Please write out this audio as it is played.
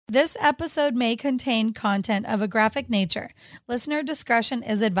This episode may contain content of a graphic nature. Listener discretion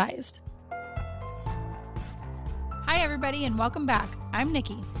is advised. Hi, everybody, and welcome back. I'm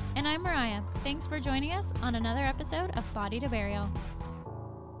Nikki. And I'm Mariah. Thanks for joining us on another episode of Body to Burial.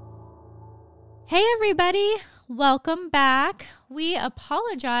 Hey, everybody. Welcome back. We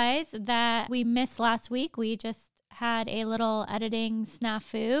apologize that we missed last week. We just had a little editing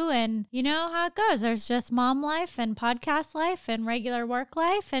snafu, and you know how it goes. There's just mom life and podcast life and regular work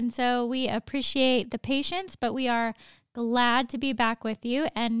life. And so we appreciate the patience, but we are glad to be back with you.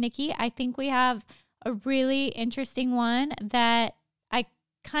 And Nikki, I think we have a really interesting one that I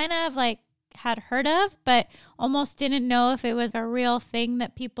kind of had heard of, but almost didn't know if it was a real thing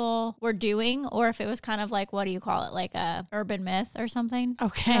that people were doing or if it was kind of like, what do you call it? Like a urban myth or something.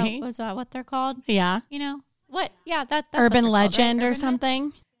 Okay. Was that what they're called? Yeah. You know? What? Yeah, that's urban legend called, right? or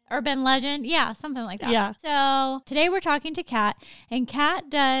something. Urban legend. Yeah, something like that. Yeah. So today we're talking to Kat, and Kat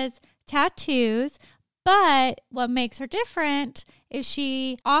does tattoos, but what makes her different is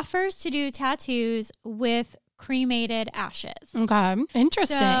she offers to do tattoos with cremated ashes. Okay.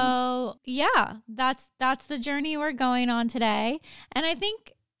 Interesting. So yeah, that's the journey we're going on today. And I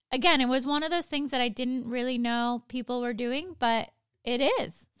think, again, it was one of those things that I didn't really know people were doing, but it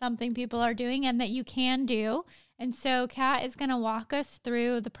is something people are doing and that you can do. And so Kat is going to walk us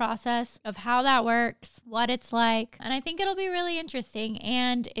through the process of how that works, what it's like. And I think it'll be really interesting.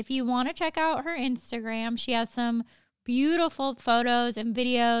 And if you want to check out her Instagram, she has some beautiful photos and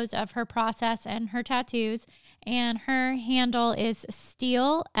videos of her process and her tattoos. And her handle is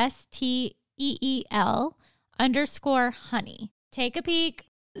Steel, STEEL_honey. Take a peek.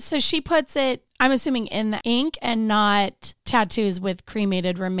 So she puts it, I'm assuming, in the ink and not tattoos with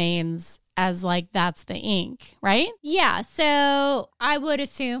cremated remains as like that's the ink, right? Yeah. So I would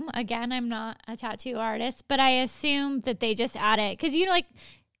assume, again, I'm not a tattoo artist, but I assume that they just add it because, you know, like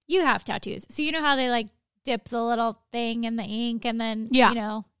you have tattoos. So you know how they like dip the little thing in the ink and then, you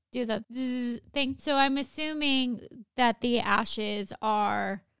know, do the zzz thing. So I'm assuming that the ashes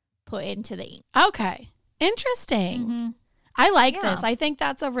are put into the ink. Okay. Interesting. Mm-hmm. I like this. I think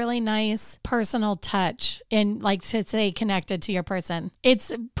that's a really nice personal touch in like to stay connected to your person.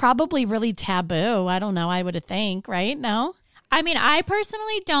 It's probably really taboo. I don't know. I would think, right? No? I mean, I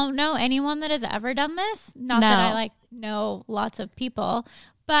personally don't know anyone that has ever done this. Not that I know lots of people.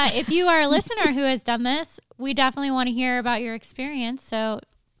 But if you are a listener who has done this, we definitely want to hear about your experience. So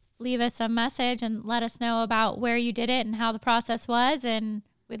leave us a message and let us know about where you did it and how the process was, and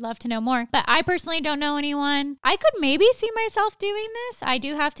we'd love to know more. But I personally don't know anyone. I could maybe see myself doing this. I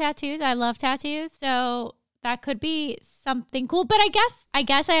do have tattoos. I love tattoos. So that could be something cool. But I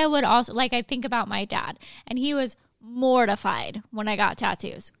guess I would also, like, I think about my dad, and he was mortified when I got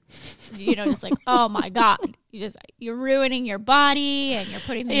tattoos. You know, just like, oh my God, you're ruining your body and you're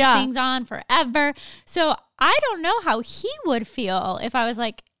putting these things on forever. So I don't know how he would feel if I was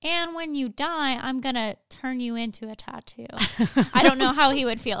like, and when you die, I'm going to turn you into a tattoo. I don't know how he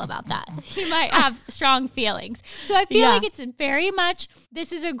would feel about that. He might have strong feelings. So I feel like it's very much,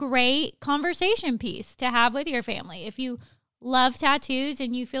 this is a great conversation piece to have with your family. If you love tattoos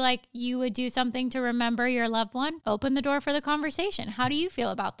and you feel like you would do something to remember your loved one, open the door for the conversation. How do you feel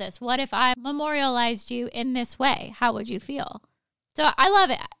about this? What if I memorialized you in this way? How would you feel? So I love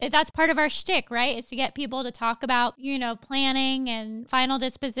it. That's part of our shtick, right? It's to get people to talk about, you know, planning and final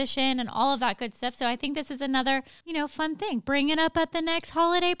disposition and all of that good stuff. So I think this is another, you know, fun thing. Bring it up at the next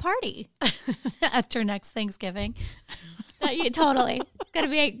holiday party. At your next Thanksgiving. Totally. It's going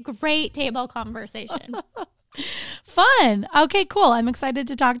to be a great table conversation. Fun. Okay, cool. I'm excited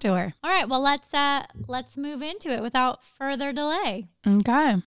to talk to her. All right. Well, let's move into it without further delay.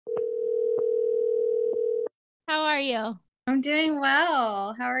 Okay. How are you? I'm doing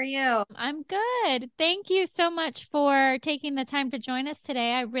well. How are you? I'm good. Thank you so much for taking the time to join us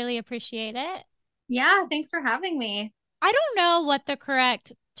today. I really appreciate it. Yeah, thanks for having me. I don't know what the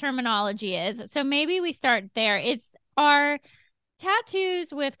correct terminology is, so maybe we start there. Are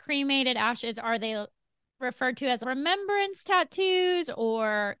tattoos with cremated ashes, are they referred to as remembrance tattoos,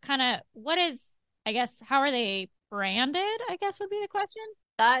 or kind of how are they branded, I guess would be the question?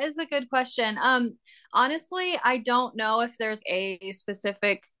 That is a good question. Honestly, I don't know if there's a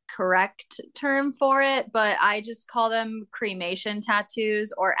specific correct term for it, but I just call them cremation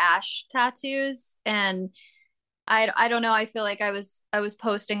tattoos or ash tattoos. And I don't know. I feel like I was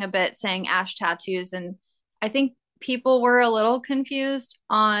posting a bit saying ash tattoos, and I think people were a little confused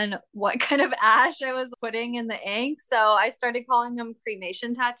on what kind of ash I was putting in the ink. So I started calling them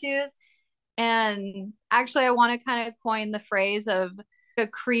cremation tattoos. And actually, I want to kind of coin the phrase of a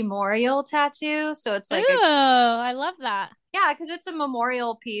cremorial tattoo. So it's like, I love that. yeah, because it's a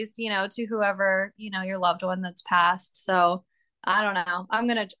memorial piece, to whoever, your loved one that's passed. So I don't know.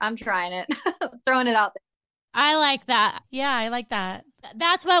 I'm trying it, throwing it out there. I like that. Yeah, I like that.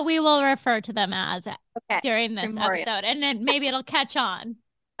 That's what we will refer to them as during this cremorial episode. And then maybe it'll catch on.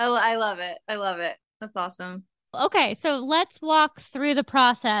 I love it. I love it. That's awesome. Okay, so let's walk through the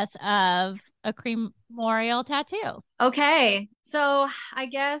process of a cremorial tattoo. Okay, so I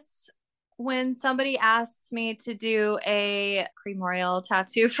guess when somebody asks me to do a cremorial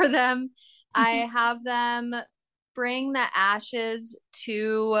tattoo for them, I have them bring the ashes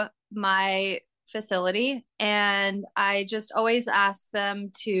to my facility, and I just always ask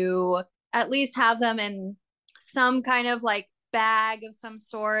them to at least have them in some kind of like bag of some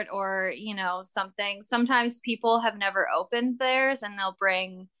sort, or something. Sometimes people have never opened theirs and they'll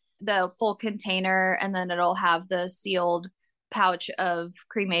bring the full container, and then it'll have the sealed pouch of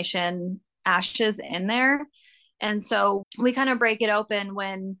cremation ashes in there. And so we kind of break it open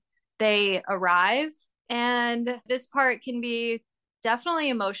when they arrive, and this part can be definitely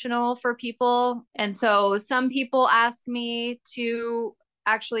emotional for people. And so some people ask me to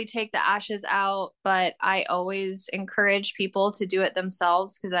actually take the ashes out, but I always encourage people to do it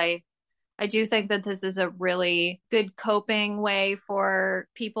themselves, because I do think that this is a really good coping way for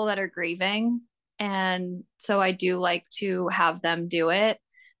people that are grieving. And so I do like to have them do it.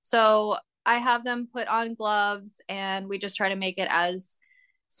 So I have them put on gloves, and we just try to make it as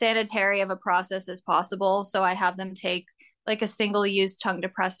sanitary of a process as possible. So I have them take like a single use tongue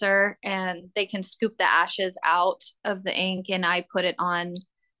depressor, and they can scoop the ashes out of the ink, and I put it on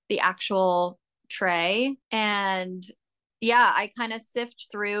the actual tray. And yeah, I kind of sift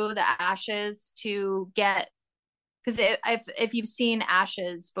through the ashes to get, because if you've seen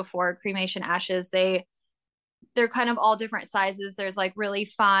ashes before, cremation ashes, they're kind of all different sizes. There's like really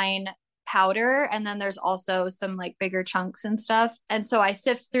fine powder, and then there's also some like bigger chunks and stuff. And so I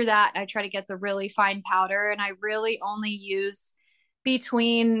sift through that, and I try to get the really fine powder, and I really only use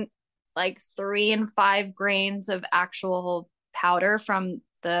between like 3 and 5 grains of actual powder from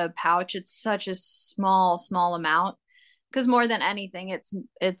the pouch. It's such a small amount, because more than anything,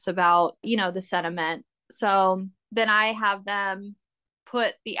 it's about, the sentiment. So then I have them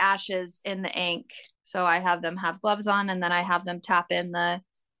put the ashes in the ink. So I have them have gloves on, and then I have them tap in the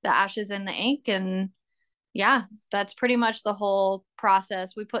ashes in the ink. And yeah, that's pretty much the whole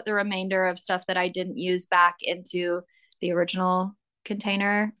process. We put the remainder of stuff that I didn't use back into the original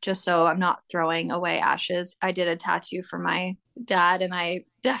container, just so I'm not throwing away ashes. I did a tattoo for my dad, and I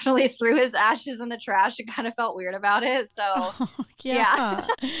definitely threw his ashes in the trash. It kind of felt weird about it. So yeah.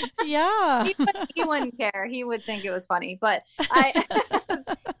 Yeah. He wouldn't care. He would think it was funny, but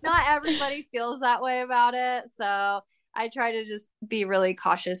not everybody feels that way about it. So I try to just be really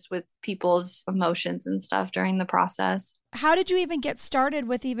cautious with people's emotions and stuff during the process. How did you even get started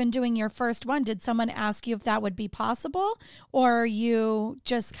with even doing your first one? Did someone ask you if that would be possible, or you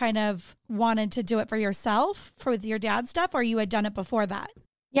just kind of wanted to do it for yourself with your dad's stuff, or you had done it before that?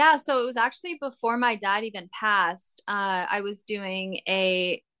 Yeah, so it was actually before my dad even passed. I was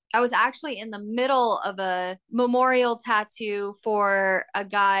actually in the middle of a memorial tattoo for a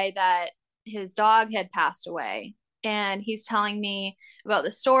guy that his dog had passed away. And he's telling me about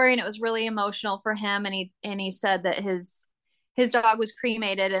the story, and it was really emotional for him. And he said that his dog was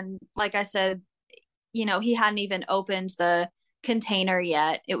cremated, and like I said, he hadn't even opened the container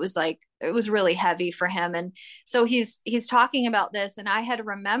yet. It was really heavy for him. And so he's talking about this, and I had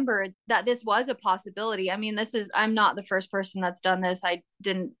remembered that this was a possibility. I mean, I'm not the first person that's done this. I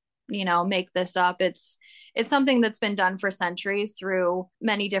didn't, make this up. It's something that's been done for centuries through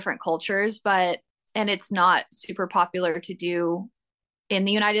many different cultures, and it's not super popular to do in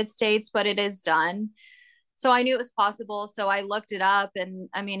the United States, but it is done. So I knew it was possible. So I looked it up, and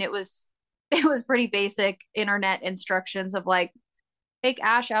I mean, it was pretty basic internet instructions of like, take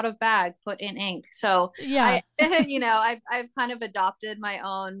ash out of bag, put in ink. So yeah, I've kind of adopted my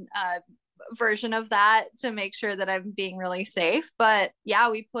own version of that to make sure that I'm being really safe. But yeah,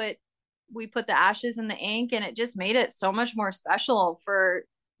 we put the ashes in the ink, and it just made it so much more special for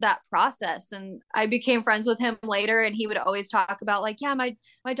that process. And I became friends with him later, and he would always talk about like, yeah, my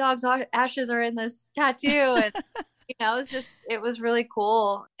dog's ashes are in this tattoo. And it was really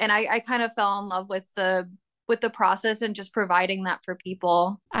cool. And I kind of fell in love with the process and just providing that for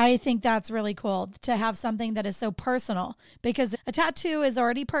people. I think that's really cool to have something that is so personal, because a tattoo is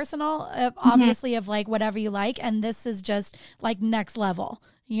already personal, obviously, of like whatever you like. And this is just like next level,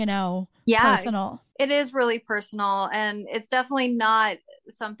 personal. It is really personal, and it's definitely not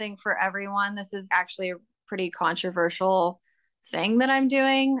something for everyone. This is actually a pretty controversial thing that I'm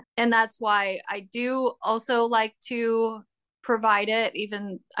doing. And that's why I do also like to provide it,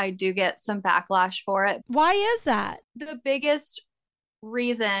 even I do get some backlash for it. Why is that? The biggest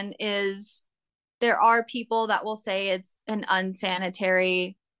reason is there are people that will say it's an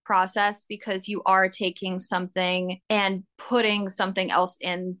unsanitary process because you are taking something and putting something else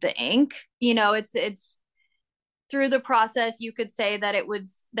in the ink. You know, it's through the process you could say that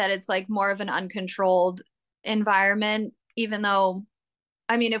it's like more of an uncontrolled environment, even though,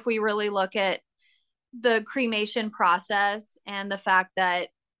 I mean, if we really look at the cremation process and the fact that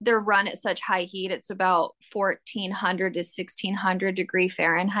they're run at such high heat, it's about 1400 to 1600 degree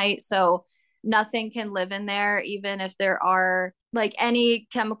Fahrenheit. So nothing can live in there, even if there are like any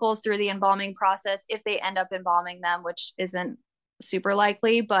chemicals through the embalming process, if they end up embalming them, which isn't super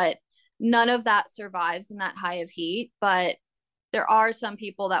likely, but none of that survives in that high of heat. But there are some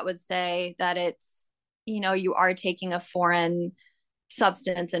people that would say that it's, you know, you are taking a foreign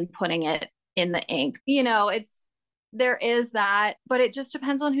substance and putting it in the ink. You know, there is that, but it just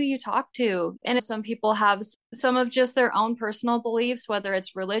depends on who you talk to. And some people have some of just their own personal beliefs, whether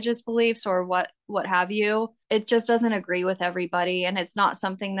it's religious beliefs or what have you. It just doesn't agree with everybody, and it's not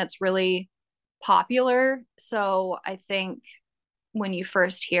something that's really popular. So I think when you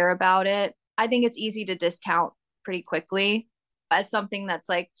first hear about it, I think it's easy to discount pretty quickly as something that's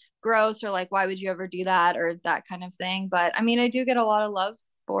like gross or like, why would you ever do that, or that kind of thing. But I mean, I do get a lot of love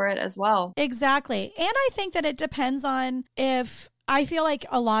for it as well. Exactly. And I think that it depends on, if I feel like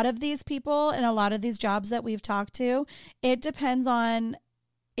a lot of these people and a lot of these jobs that we've talked to, it depends on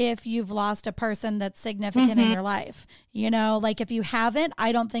if you've lost a person that's significant in your life. You know, like if you haven't,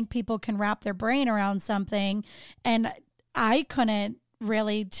 I don't think people can wrap their brain around something. And I couldn't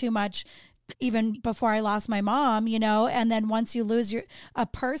really too much even before I lost my mom, you know. And then once you lose a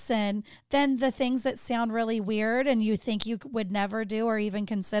person, then the things that sound really weird and you think you would never do or even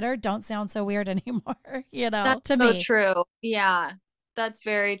consider don't sound so weird anymore, you know. That's to so me. true. Yeah, that's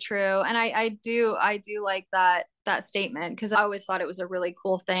very true. And I do like that statement, because I always thought it was a really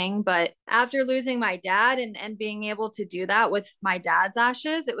cool thing. But after losing my dad and being able to do that with my dad's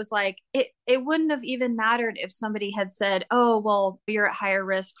ashes, it was like it wouldn't have even mattered if somebody had said, oh, well, you're at higher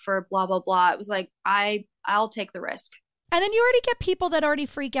risk for blah blah blah. It was like, I'll take the risk. And then you already get people that already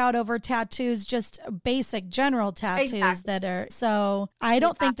freak out over tattoos, just basic general tattoos. Exactly. That are, so I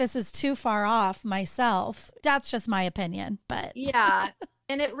don't think this is too far off myself. That's just my opinion, but yeah.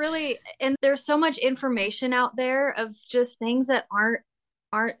 And and there's so much information out there of just things that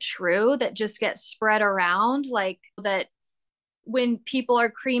aren't true, that just get spread around, like that when people are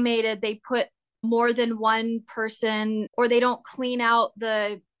cremated, they put more than one person, or they don't clean out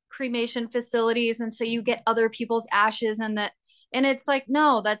the cremation facilities, and so you get other people's ashes, and it's like,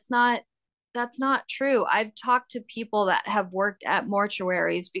 no, that's not true. I've talked to people that have worked at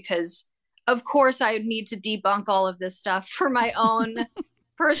mortuaries, because of course I would need to debunk all of this stuff for my own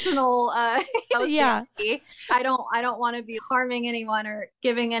personal yeah. I don't want to be harming anyone or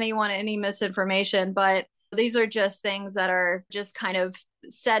giving anyone any misinformation, but these are just things that are just kind of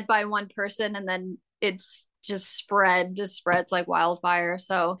said by one person, and then it's just spreads like wildfire.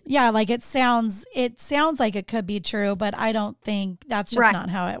 So yeah, like it sounds like it could be true, but I don't think that's just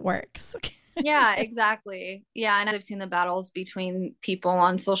not how it works. Yeah, exactly. Yeah. And I've seen the battles between people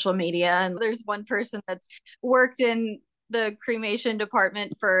on social media, and there's one person that's worked in the cremation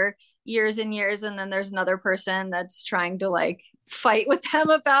department for years and years, and then there's another person that's trying to like fight with them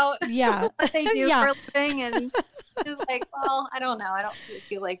about what they do for a living. And it's like, well, I don't know. I don't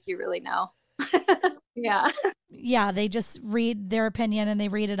feel like you really know. Yeah, they just read their opinion and they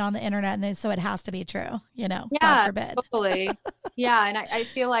read it on the internet, and so it has to be true, you know. Yeah, God forbid. Totally. Yeah, and I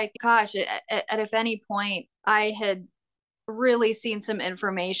feel like, gosh, at if any point I had really seen some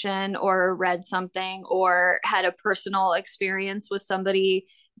information or read something or had a personal experience with somebody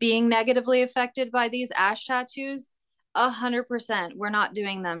being negatively affected by these ash tattoos, 100%, we're not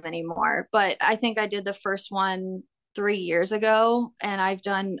doing them anymore. But I think I did the first one 3 years ago, and I've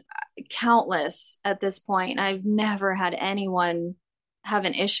done countless at this point. I've never had anyone have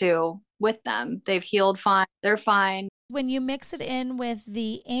an issue with them. They've healed fine. They're fine. When you mix it in with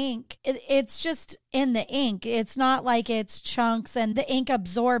the ink, it's just in the ink. It's not like it's chunks and the ink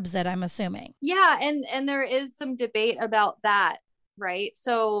absorbs it, I'm assuming. Yeah, and there is some debate about that, right?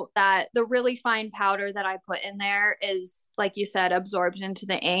 So that the really fine powder that I put in there is, like you said, absorbed into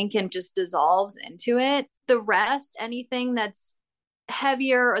the ink and just dissolves into it. The rest, anything that's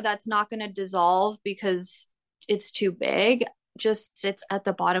heavier or that's not going to dissolve because it's too big, just sits at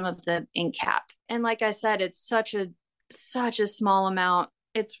the bottom of the ink cap. And like I said, it's such a small amount.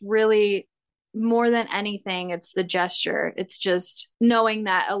 It's really more than anything, it's the gesture. It's just knowing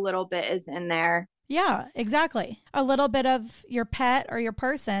that a little bit is in there. Yeah, exactly. A little bit of your pet or your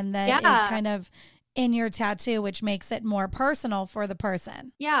person that is kind of in your tattoo, which makes it more personal for the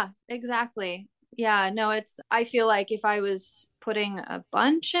person. Yeah, exactly. Yeah, no, I feel like if I was putting a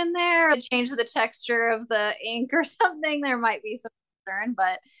bunch in there to change the texture of the ink or something, there might be some concern,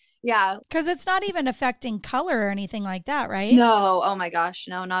 but yeah. Because it's not even affecting color or anything like that, right? No, oh my gosh,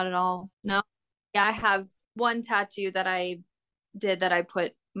 no, not at all. No. Yeah, I have one tattoo that I did that I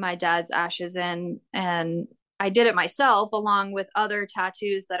put my dad's ashes in, and I did it myself along with other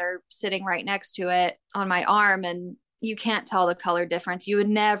tattoos that are sitting right next to it on my arm, and you can't tell the color difference. You would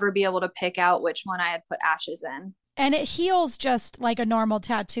never be able to pick out which one I had put ashes in. And it heals just like a normal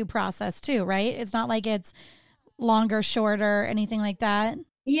tattoo process too, right? It's not like it's longer, shorter, anything like that.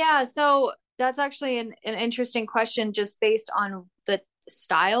 Yeah, so that's actually an interesting question just based on the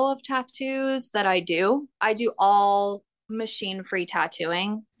style of tattoos that I do. I do all machine-free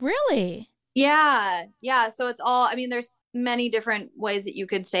tattooing. Really? Yeah. Yeah. So it's all, I mean, there's many different ways that you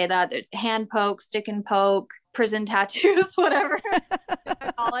could say that. There's hand poke, stick and poke, prison tattoos, whatever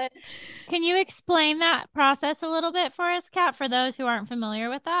I call it. Can you explain that process a little bit for us, Kat, for those who aren't familiar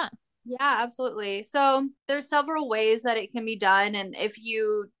with that? Yeah, absolutely. So there's several ways that it can be done. And if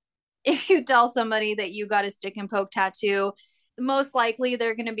you tell somebody that you got a stick and poke tattoo, most likely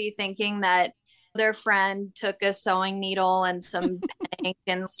they're going to be thinking that their friend took a sewing needle and some ink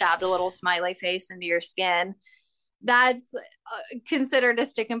and stabbed a little smiley face into your skin. That's considered a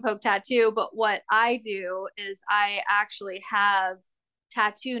stick and poke tattoo. But what I do is I actually have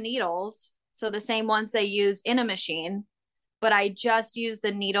tattoo needles. So the same ones they use in a machine, but I just use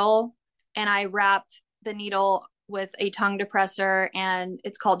the needle and I wrap the needle with a tongue depressor, and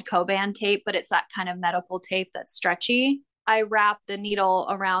it's called Coban tape, but it's that kind of medical tape that's stretchy. I wrap the needle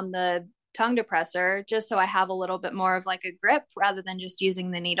around the tongue depressor just so I have a little bit more of like a grip rather than just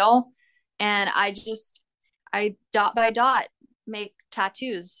using the needle. And I dot by dot make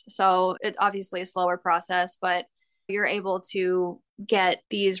tattoos. So it obviously a slower process, but you're able to get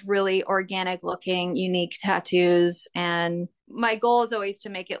these really organic looking, unique tattoos. And my goal is always to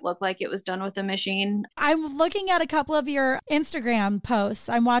make it look like it was done with a machine. I'm looking at a couple of your Instagram posts.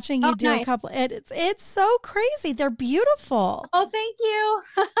 I'm watching you do nice. A couple. It's so crazy. They're beautiful. Oh, thank you.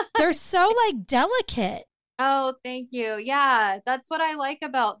 They're so like delicate. Oh, thank you. Yeah, that's what I like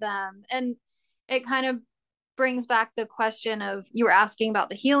about them. And it kind of brings back the question of, you were asking about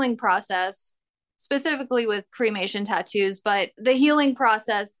the healing process, specifically with cremation tattoos, but the healing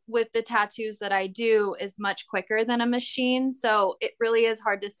process with the tattoos that I do is much quicker than a machine. So it really is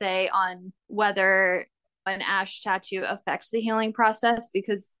hard to say on whether an ash tattoo affects the healing process,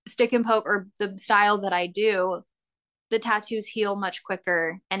 because stick and poke or the style that I do, the tattoos heal much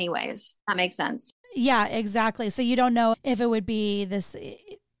quicker anyways. That makes sense. Yeah, exactly. So you don't know if it would be this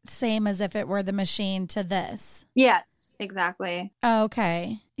same as if it were the machine to this. Yes, exactly.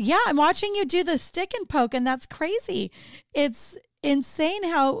 Okay. Yeah, I'm watching you do the stick and poke, and that's crazy. It's insane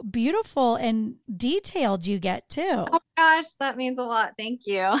how beautiful and detailed you get too. Oh gosh, that means a lot. Thank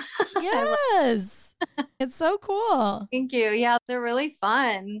you. Yes. It's so cool. Thank you. Yeah, they're really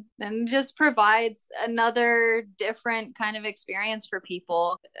fun and just provides another different kind of experience for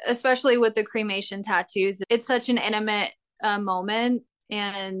people, especially with the cremation tattoos. It's such an intimate moment.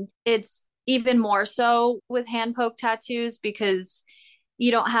 And it's even more so with hand poke tattoos because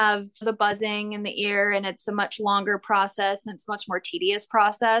you don't have the buzzing in the ear, and it's a much longer process and it's a much more tedious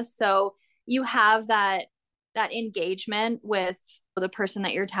process. So you have that engagement with the person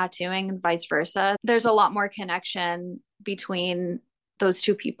that you're tattooing and vice versa. There's a lot more connection between those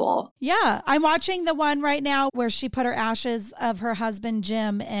two people. Yeah. I'm watching the one right now where she put her ashes of her husband,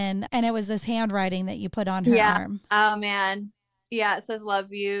 Jim, in, and it was this handwriting that you put on her arm. Oh, man. Yeah, it says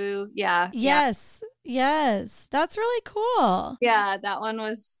love you. Yeah. Yes. Yeah. Yes. That's really cool. Yeah, that one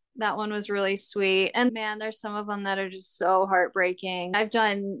was really sweet. And man, there's some of them that are just so heartbreaking. I've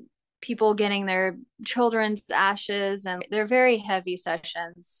done people getting their children's ashes, and they're very heavy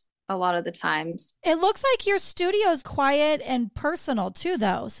sessions a lot of the times. It looks like your studio is quiet and personal too,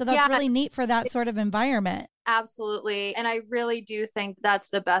 though. So that's really neat for that sort of environment. Absolutely. And I really do think that's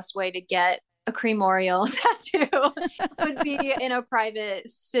the best way to get a cremorial tattoo would be in a private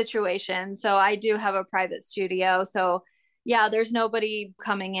situation. So I do have a private studio. So yeah, there's nobody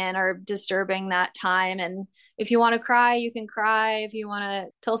coming in or disturbing that time. And if you want to cry, you can cry. If you want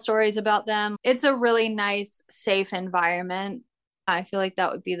to tell stories about them, it's a really nice, safe environment. I feel like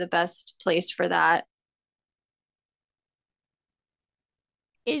that would be the best place for that.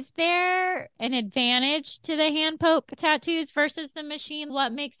 Is there an advantage to the hand poke tattoos versus the machine?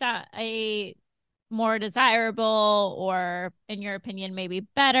 What makes that a more desirable or, in your opinion, maybe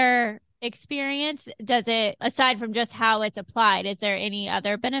better experience? Does it, aside from just how it's applied, is there any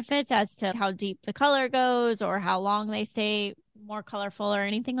other benefits as to how deep the color goes or how long they stay more colorful or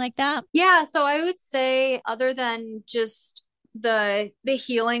anything like that? Yeah, so I would say other than just the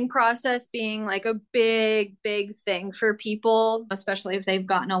healing process being like a big thing for people, especially if they've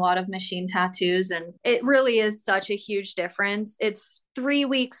gotten a lot of machine tattoos, and it really is such a huge difference. It's 3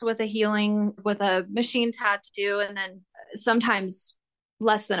 weeks with a healing with a machine tattoo, and then sometimes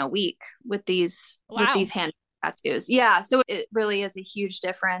less than a week with these hand tattoos. Yeah, so it really is a huge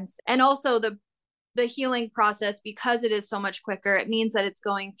difference. And also the healing process, because it is so much quicker, it means that it's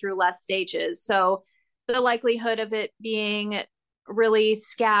going through less stages. So the likelihood of it being really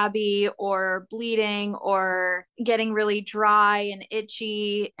scabby or bleeding or getting really dry and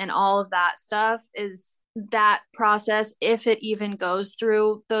itchy and all of that stuff, is that process, if it even goes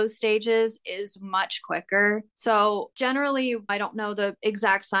through those stages, is much quicker. So generally, I don't know the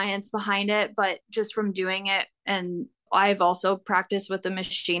exact science behind it, but just from doing it, and I've also practiced with the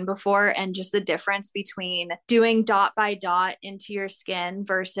machine before, and just the difference between doing dot by dot into your skin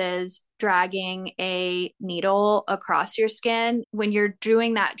versus dragging a needle across your skin. When you're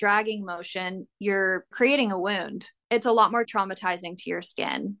doing that dragging motion, you're creating a wound. It's a lot more traumatizing to your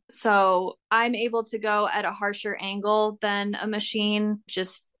skin. So I'm able to go at a harsher angle than a machine,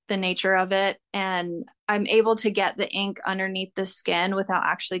 just the nature of it. And I'm able to get the ink underneath the skin without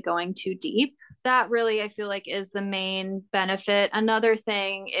actually going too deep. That really, I feel like, is the main benefit. Another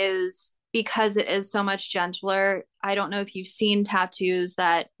thing is, because it is so much gentler, I don't know if you've seen tattoos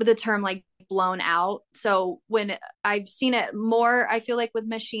that with the term like blown out. So when I've seen it more, I feel like with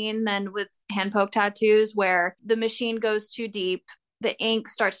machine than with hand poke tattoos, where the machine goes too deep, the ink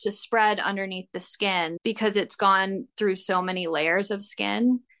starts to spread underneath the skin because it's gone through so many layers of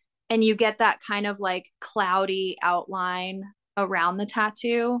skin. And you get that kind of like cloudy outline around the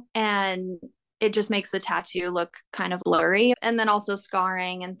tattoo. And it just makes the tattoo look kind of blurry, and then also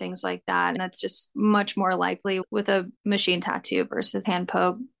scarring and things like that. And that's just much more likely with a machine tattoo versus hand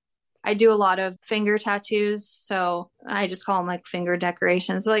poke. I do a lot of finger tattoos, so I just call them like finger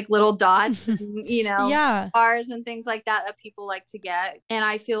decorations, like little dots, and, bars and things like that that people like to get. And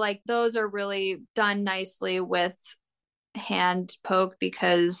I feel like those are really done nicely with hand poke,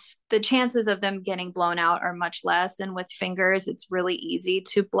 because the chances of them getting blown out are much less, and with fingers it's really easy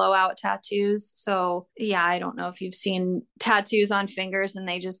to blow out tattoos. So yeah, I don't know if you've seen tattoos on fingers, and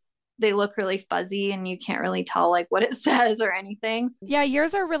they look really fuzzy and you can't really tell like what it says or anything. Yeah,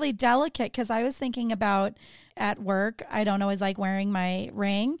 yours are really delicate, because I was thinking about at work, I don't always like wearing my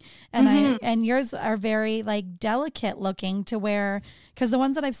ring, and and yours are very like delicate looking, to where, because the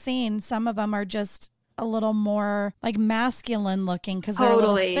ones that I've seen, some of them are just a little more like masculine looking, because they're a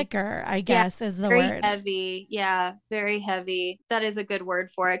little thicker, I guess, is the very word. Heavy. Yeah, very heavy. That is a good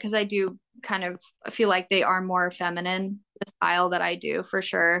word for it, because I do kind of feel like they are more feminine, the style that I do, for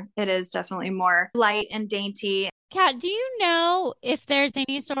sure. It is definitely more light and dainty. Kat, do you know if there's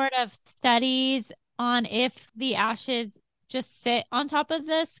any sort of studies on if the ashes just sit on top of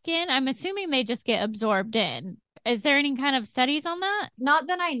the skin? I'm assuming they just get absorbed in. Is there any kind of studies on that? Not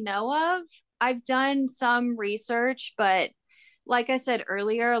that I know of. I've done some research, but like I said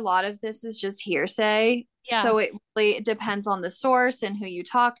earlier, a lot of this is just hearsay. Yeah. So it really depends on the source and who you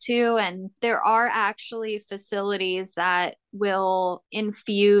talk to. And there are actually facilities that will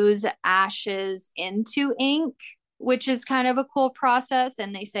infuse ashes into ink, which is kind of a cool process.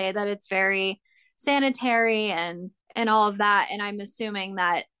 And they say that it's very sanitary and all of that. And I'm assuming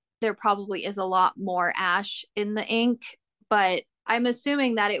that there probably is a lot more ash in the ink, but I'm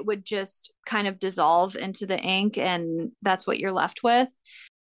assuming that it would just kind of dissolve into the ink, and that's what you're left with.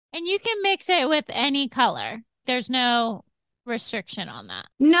 And you can mix it with any color. There's no restriction on that.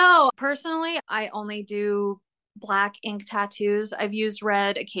 No, personally, I only do black ink tattoos. I've used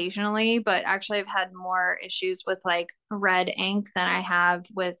red occasionally, but actually I've had more issues with like red ink than I have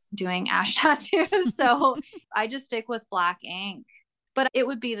with doing ash tattoos. So I just stick with black ink. But it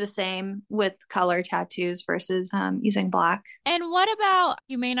would be the same with color tattoos versus using black. And what about,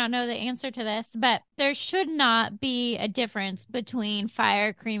 you may not know the answer to this, but there should not be a difference between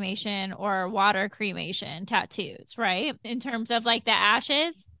fire cremation or water cremation tattoos, right? In terms of like the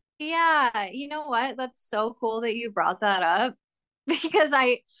ashes. Yeah, you know what? That's so cool that you brought that up. Because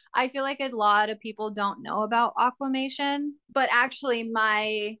I feel like a lot of people don't know about aquamation, but actually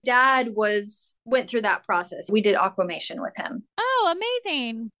my dad went through that process. We did aquamation with him. Oh,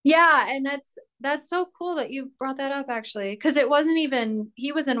 amazing. Yeah, and that's so cool that you brought that up, actually, because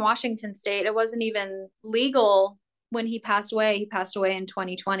he was in Washington State. It wasn't even legal when he passed away in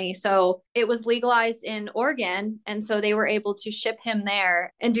 2020. So it was legalized in Oregon. And so they were able to ship him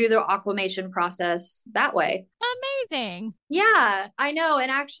there and do the aquamation process that way. Amazing. Yeah, I know. And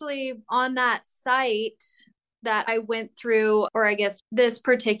actually, on that site that I went through, or I guess this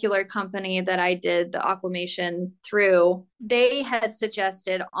particular company that I did the aquamation through, they had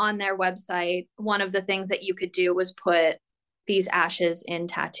suggested on their website, one of the things that you could do was put these ashes in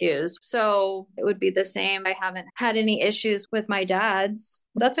tattoos. So it would be the same. I haven't had any issues with my dad's.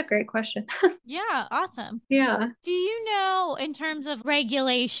 That's a great question. Yeah, awesome. Yeah. Do you know, in terms of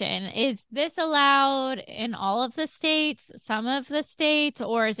regulation, is this allowed in all of the states, some of the states,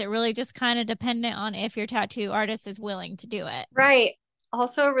 or is it really just kind of dependent on if your tattoo artist is willing to do it? Right.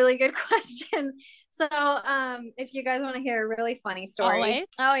 Also a really good question. So, if you guys want to hear a really funny story. Always.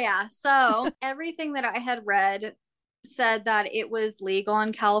 Oh yeah. So everything that I had read said that it was legal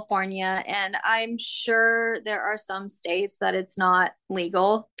in California, and I'm sure there are some states that it's not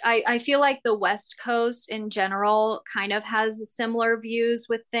legal. I feel like the West Coast in general kind of has similar views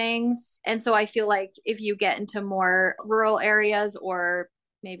with things. And so I feel like if you get into more rural areas or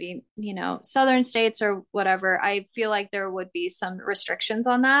maybe, southern states or whatever, I feel like there would be some restrictions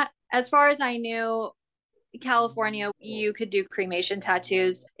on that. As far as I knew, California, you could do cremation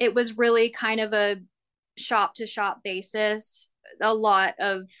tattoos. It was really kind of a shop to shop basis. A lot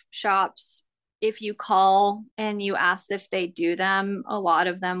of shops, if you call and you ask if they do them, a lot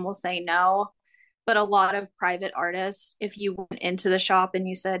of them will say no. But a lot of private artists, if you went into the shop and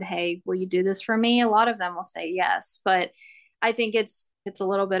you said, hey, will you do this for me? A lot of them will say yes. But I think it's a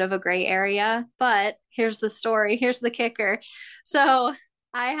little bit of a gray area. But here's the story. Here's the kicker. So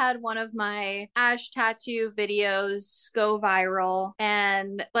I had one of my ash tattoo videos go viral.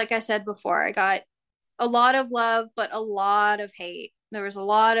 And like I said before, I got a lot of love, but a lot of hate. There was a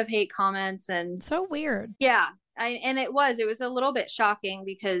lot of hate comments and so weird. Yeah. It was a little bit shocking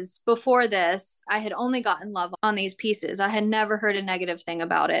because before this, I had only gotten love on these pieces. I had never heard a negative thing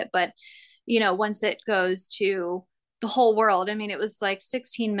about it. But, once it goes to the whole world, I mean, it was like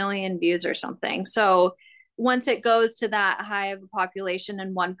 16 million views or something. So once it goes to that high of a population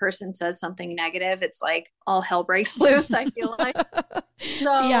and one person says something negative, it's like all hell breaks loose, I feel like.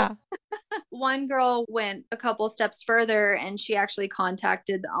 So yeah. One girl went a couple steps further and she actually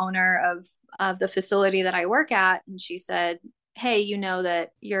contacted the owner of the facility that I work at. And she said, hey, you know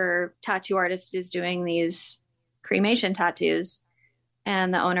that your tattoo artist is doing these cremation tattoos.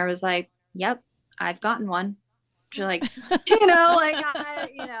 And the owner was like, yep, I've gotten one. She's like, yes,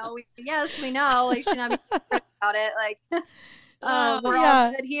 we know, like, she's not about it. Like, we're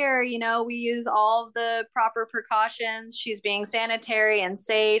all good here. We use all of the proper precautions. She's being sanitary and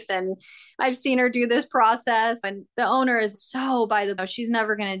safe. And I've seen her do this process. And the owner is so by the way, she's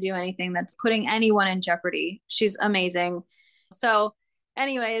never going to do anything that's putting anyone in jeopardy. She's amazing. So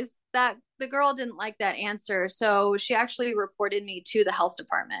anyways, the girl didn't like that answer. So she actually reported me to the health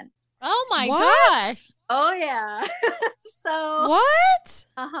department. Oh my gosh. Oh yeah. So what?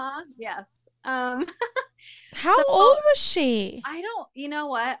 Yes. How old was she? You know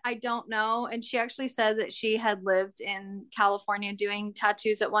what? I don't know. And she actually said that she had lived in California doing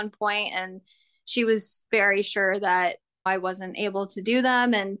tattoos at one point, and she was very sure that I wasn't able to do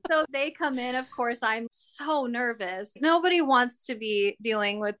them. And so they come in, of course, I'm so nervous. Nobody wants to be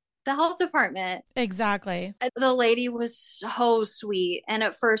dealing with the health department. Exactly. The lady was so sweet. And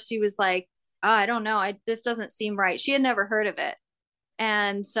at first she was like, oh, I don't know. This doesn't seem right. She had never heard of it.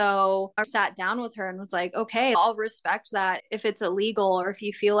 And so I sat down with her and was like, okay, I'll respect that if it's illegal or if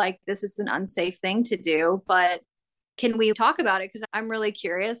you feel like this is an unsafe thing to do, but can we talk about it? Because I'm really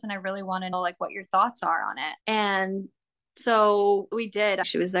curious and I really want to know like what your thoughts are on it. And so we did.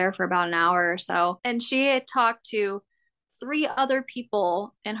 She was there for about an hour or so. And she had talked to 3 other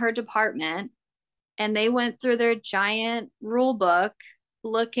people in her department, and they went through their giant rule book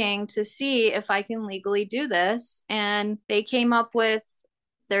looking to see if I can legally do this. And they came up with,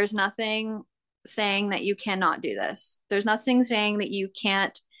 there's nothing saying that you cannot do this. There's nothing saying that you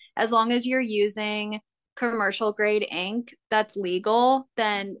can't, as long as you're using commercial grade ink that's legal,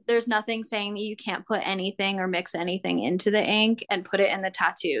 then there's nothing saying that you can't put anything or mix anything into the ink and put it in the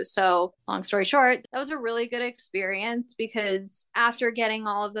tattoo. So long story short, that was a really good experience because after getting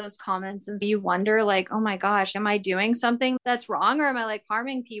all of those comments and you wonder like, oh my gosh, am I doing something that's wrong or am I like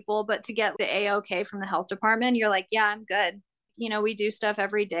harming people? But to get the A-OK from the health department, you're like, yeah, I'm good. We do stuff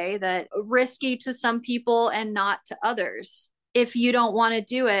every day that risky to some people and not to others. If you don't want to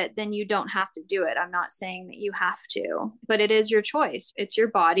do it, then you don't have to do it. I'm not saying that you have to, but it is your choice. It's your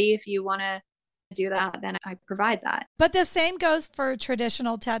body. If you want to do that, then I provide that. But the same goes for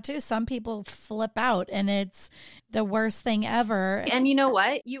traditional tattoos. Some people flip out and it's the worst thing ever. And you know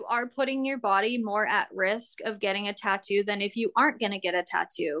what? You are putting your body more at risk of getting a tattoo than if you aren't going to get a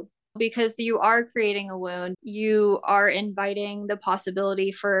tattoo, because you are creating a wound. You are inviting the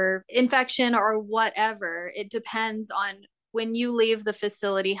possibility for infection or whatever. It depends on when you leave the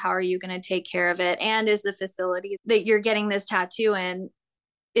facility, how are you going to take care of it? And is the facility that you're getting this tattoo in,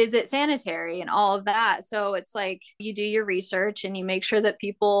 is it sanitary and all of that? So it's like you do your research and you make sure that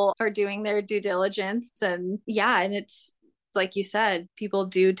people are doing their due diligence. And yeah, and it's like you said, people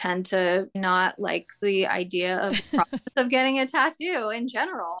do tend to not like the idea of the process of getting a tattoo in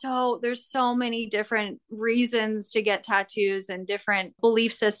general. So there's so many different reasons to get tattoos and different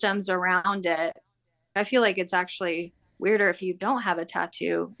belief systems around it. I feel like it's actually weirder if you don't have a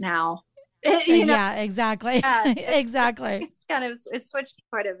tattoo now. Yeah, exactly. Yeah, exactly. It's switched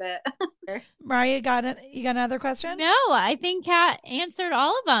quite a bit. Mariah, you got another question? No, I think Kat answered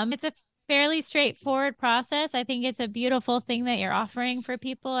all of them. It's a fairly straightforward process. I think it's a beautiful thing that you're offering for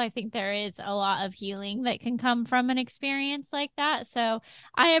people. I think there is a lot of healing that can come from an experience like that. So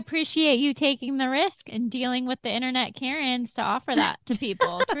I appreciate you taking the risk and dealing with the internet Karens to offer that to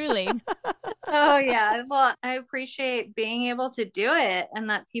people, truly. Oh, yeah. Well, I appreciate being able to do it and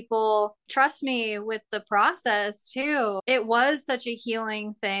that people trust me with the process too. It was such a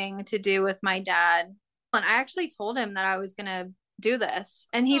healing thing to do with my dad. And I actually told him that I was going to do this,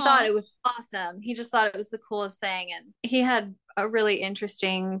 and he thought it was awesome. He just thought it was the coolest thing. And he had a really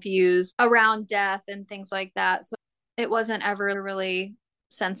interesting views around death and things like that. So it wasn't ever a really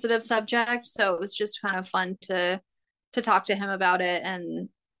sensitive subject. So it was just kind of fun to talk to him about it and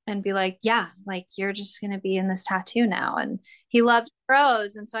be like, yeah, like you're just going to be in this tattoo now. And he loved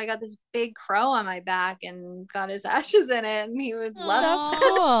crows. And so I got this big crow on my back and got his ashes in it. And he would love That's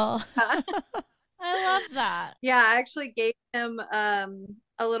cool. I love that. Yeah, I actually gave him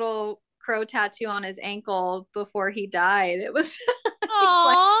a little crow tattoo on his ankle before he died. It was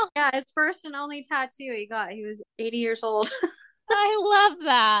Aww. yeah, his first and only tattoo he got. He was 80 years old. I love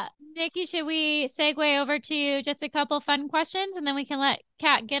that. Nikki, should we segue over to just a couple fun questions and then we can let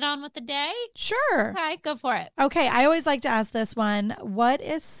Kat get on with the day? Sure. Okay, go for it. Okay, I always like to ask this one. What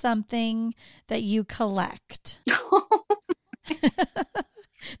is something that you collect?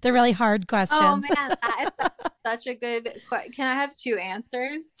 They're really hard questions. Oh man, that is such a good question. Can I have two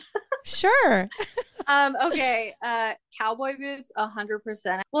answers? Sure. Okay. Cowboy boots,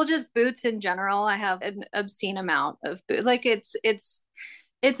 100%. Well, just boots in general. I have an obscene amount of boots. Like it's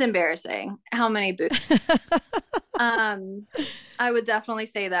embarrassing how many boots. I would definitely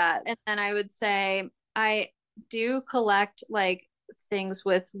say that. And then I would say I do collect like things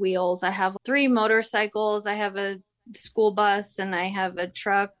with wheels. I have 3 motorcycles. I have a school bus and I have a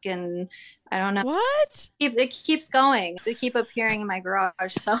truck, and I don't know what it keeps going. They keep appearing in my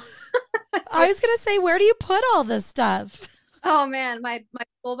garage. So I was gonna say, where do you put all this stuff? Oh man, my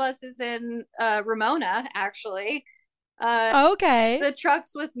school bus is in Ramona actually. Okay. The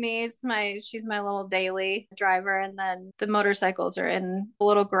truck's with me. She's my little daily driver, and then the motorcycles are in a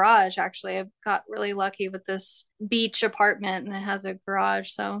little garage. Actually, I've got really lucky with this beach apartment and it has a garage,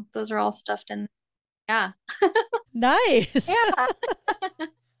 so those are all stuffed in. Yeah. Nice. Yeah.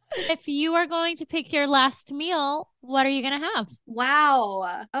 If you are going to pick your last meal, what are you going to have?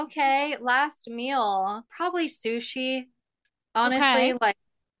 Wow. Okay. Last meal, probably sushi. Honestly, Okay.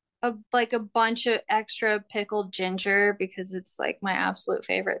 like a bunch of extra pickled ginger because it's like my absolute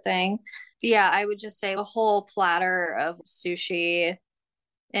favorite thing. Yeah, I would just say a whole platter of sushi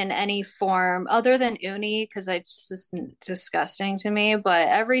in any form other than uni because it's just disgusting to me, but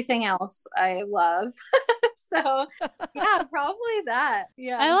everything else I love. So yeah, probably that.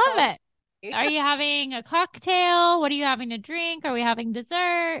 Yeah, I love it. Are you having a cocktail? What are you having to drink? Are we having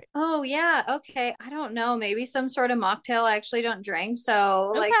dessert? Oh yeah, okay. I don't know, maybe some sort of mocktail. I actually don't drink,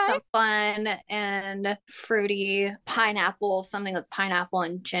 so like Okay. some fun and fruity pineapple, something with pineapple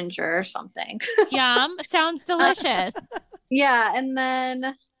and ginger or something. Yum. Sounds delicious. Yeah, and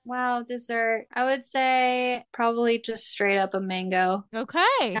then wow, dessert. I would say probably just straight up a mango.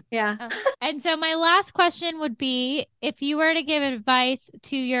 Okay. Yeah. And so my last question would be, if you were to give advice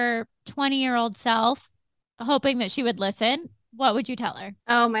to your 20-year-old self, hoping that she would listen, what would you tell her?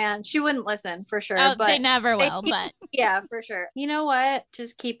 Oh man, she wouldn't listen for sure, Oh, but they never will, but yeah, for sure. You know what?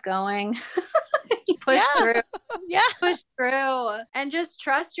 Just keep going. Push through. Yeah. Push through and just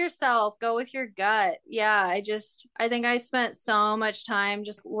trust yourself. Go with your gut. Yeah, I think I spent so much time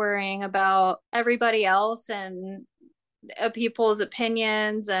just worrying about everybody else and people's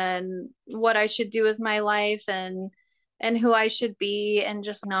opinions and what I should do with my life, and and who I should be, and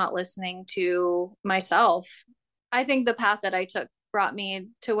just not listening to myself. I think the path that I took brought me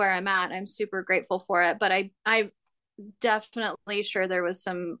to where I'm at. I'm super grateful for it, but I definitely sure there was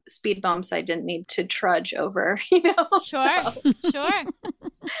some speed bumps I didn't need to trudge over, you know? Sure. So, Sure.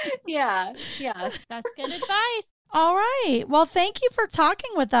 yeah. That's good advice. All right. Well, thank you for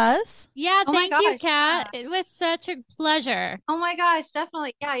talking with us. Yeah, Oh my thank you, gosh, Kat. yeah. It was such a pleasure. Oh my gosh,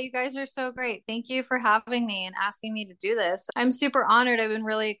 definitely. Yeah, you guys are so great. Thank you for having me and asking me to do this. I'm super honored. I've been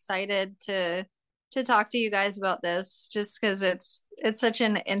really excited to talk to you guys about this, just because it's such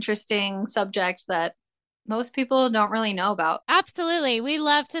an interesting subject that most people don't really know about. Absolutely. We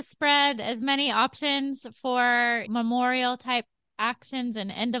love to spread as many options for memorial type actions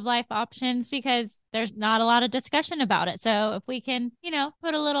and end of life options because there's not a lot of discussion about it. So if we can,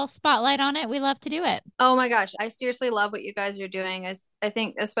 put a little spotlight on it, we love to do it. Oh my gosh, I seriously love what you guys are doing. I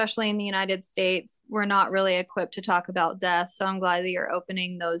think especially in the United States, we're not really equipped to talk about death. So I'm glad that you're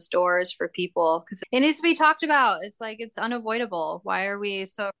opening those doors for people because it needs to be talked about. It's like it's unavoidable. Why are we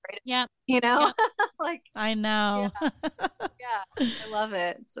so afraid of Yeah. Yep. Like I know. Yeah, I love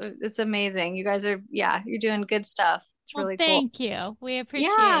it. So it's amazing. You guys are, you're doing good stuff. It's really cool. Thank you. We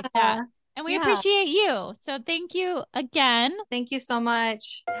appreciate that. And we appreciate you. So thank you again. Thank you so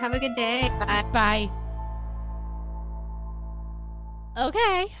much. Have a good day. Bye. Bye.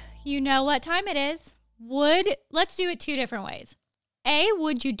 Okay. You know what time it is. Let's do it two different ways. A,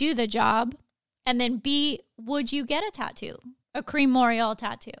 would you do the job? And then B, would you get a tattoo? A cremorial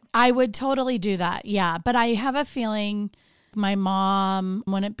tattoo? I would totally do that. Yeah. But I have a feeling my mom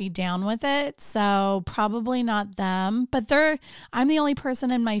wouldn't be down with it. So probably not them. But I'm the only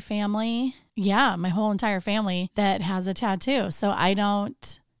person in my family. Yeah. My whole entire family that has a tattoo. So I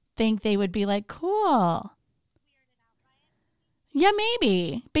don't think they would be like, cool. Yeah,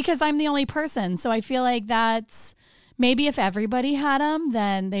 maybe because I'm the only person. So I feel like that's maybe if everybody had them,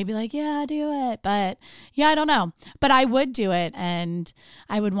 then they'd be like, yeah, do it. But yeah, I don't know. But I would do it and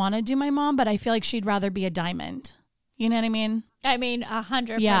I would want to do my mom, but I feel like she'd rather be a diamond. You know what I mean?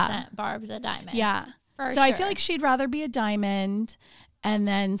 100% Barb's a diamond. Yeah. So I feel like she'd rather be a diamond and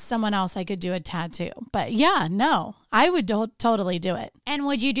then someone else I could do a tattoo. But yeah, no, I would totally do it. And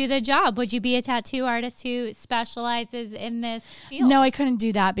would you do the job? Would you be a tattoo artist who specializes in this field? No, I couldn't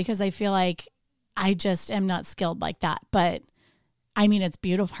do that because I feel like I just am not skilled like that. But I mean, it's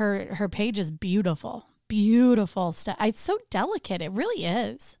beautiful. Her page is beautiful. Beautiful stuff. It's so delicate. It really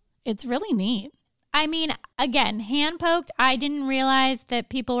is. It's really neat. I mean, again, hand poked. I didn't realize that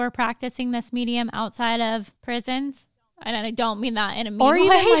people were practicing this medium outside of prisons. And I don't mean that in a mean or way.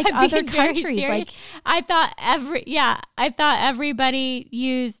 even like other countries. Like I thought everybody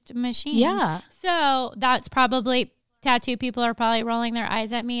used machines. Yeah. So that's probably tattoo people are probably rolling their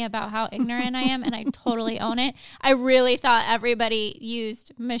eyes at me about how ignorant I am, and I totally own it. I really thought everybody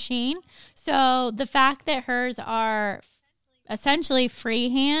used machine. So the fact that hers are essentially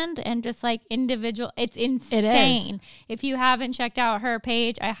freehand and just like individual, it's insane. If you haven't checked out her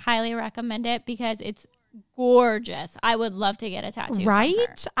page, I highly recommend it because it's gorgeous. I would love to get a tattoo.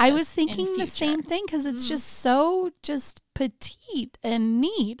 Right? I was thinking the same thing because it's just so just petite and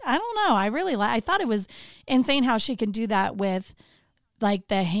neat. I don't know. I thought it was insane how she can do that with like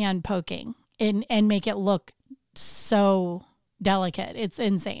the hand poking and make it look so delicate. It's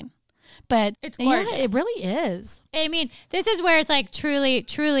insane. But it's gorgeous. Yeah, it really is. I mean, this is where it's like truly,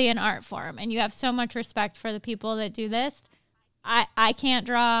 truly an art form. And you have so much respect for the people that do this. I can't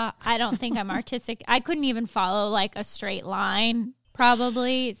draw. I don't think I'm artistic. I couldn't even follow like a straight line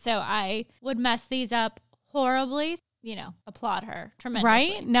probably. So I would mess these up horribly. Applaud her tremendously.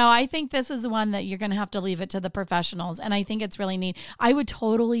 Right? No, I think this is one that you're going to have to leave it to the professionals. And I think it's really neat. I would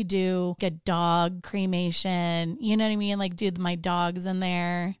totally do a dog cremation. You know what I mean? Like do my dogs in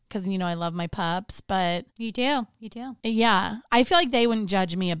there because, I love my pups. But You do. Yeah. I feel like they wouldn't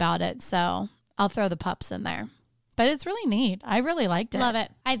judge me about it. So I'll throw the pups in there. But it's really neat. I really liked it. Love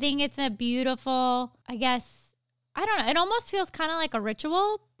it. I think it's a beautiful, I don't know. It almost feels kind of like a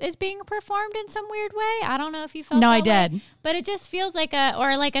ritual is being performed in some weird way. I don't know if you felt No, that I did. way, but it just feels like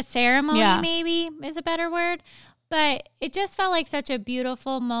a ceremony maybe is a better word. But it just felt like such a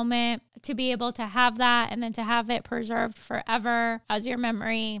beautiful moment to be able to have that and then to have it preserved forever as your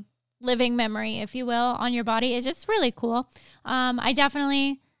memory, living memory, if you will, on your body is just really cool. I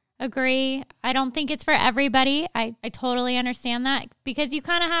definitely agree. I don't think it's for everybody. I totally understand that because you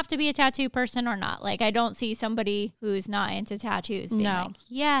kind of have to be a tattoo person or not. Like I don't see somebody who's not into tattoos being like,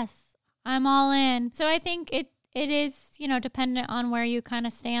 yes, I'm all in. So I think it is, dependent on where you kind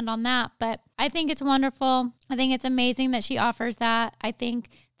of stand on that. But I think it's wonderful. I think it's amazing that she offers that. I think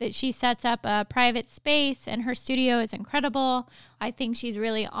that she sets up a private space, and her studio is incredible. I think she's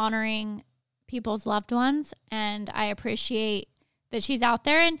really honoring people's loved ones, and I appreciate that she's out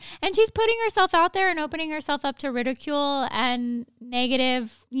there and she's putting herself out there and opening herself up to ridicule and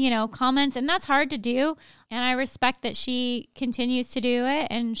negative, comments. And that's hard to do. And I respect that she continues to do it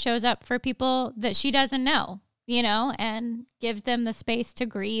and shows up for people that she doesn't know, and gives them the space to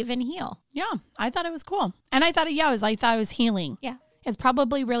grieve and heal. Yeah. I thought it was cool. And I thought it was healing. Yeah. It's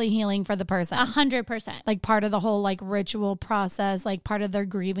probably really healing for the person. 100%. Like part of the whole like ritual process, like part of their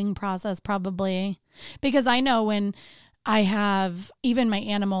grieving process probably. Because I know when I have even my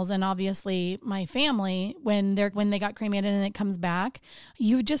animals and obviously my family, when they got cremated and it comes back,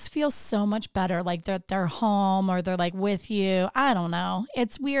 you just feel so much better. Like they're home or they're like with you. I don't know.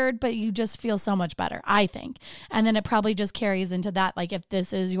 It's weird, but you just feel so much better, I think. And then it probably just carries into that. Like if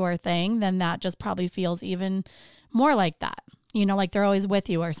this is your thing, then that just probably feels even more like that. Like they're always with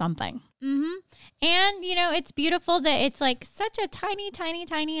you or something. Mm-hmm. And, it's beautiful that it's like such a tiny, tiny,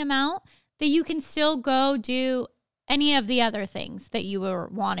 tiny amount that you can still go do any of the other things that you were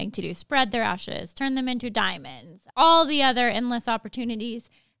wanting to do. Spread their ashes, turn them into diamonds, all the other endless opportunities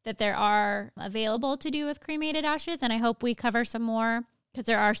that there are available to do with cremated ashes. And I hope we cover some more because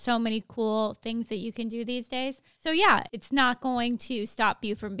there are so many cool things that you can do these days. So yeah, it's not going to stop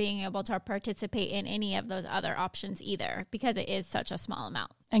you from being able to participate in any of those other options either, because it is such a small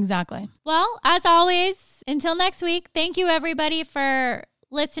amount. Exactly. Well, as always, until next week, thank you everybody for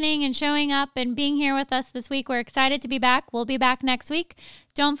listening and showing up and being here with us this week. We're excited to be back. We'll be back next week.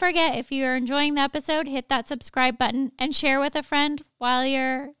 Don't forget, if you're enjoying the episode, hit that subscribe button and share with a friend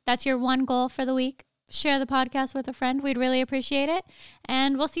that's your one goal for the week. Share the podcast with a friend. We'd really appreciate it.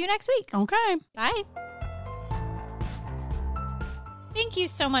 And we'll see you next week. Okay. Bye. Thank you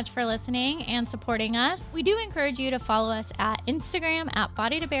so much for listening and supporting us. We do encourage you to follow us at Instagram at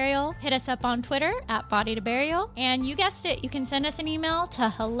Body to Burial. Hit us up on Twitter at Body to Burial. And you guessed it, you can send us an email to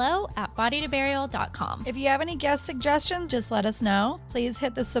hello@bodytoburial.com. If you have any guest suggestions, just let us know. Please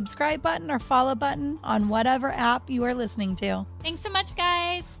hit the subscribe button or follow button on whatever app you are listening to. Thanks so much,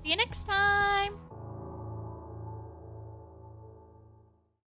 guys. See you next time.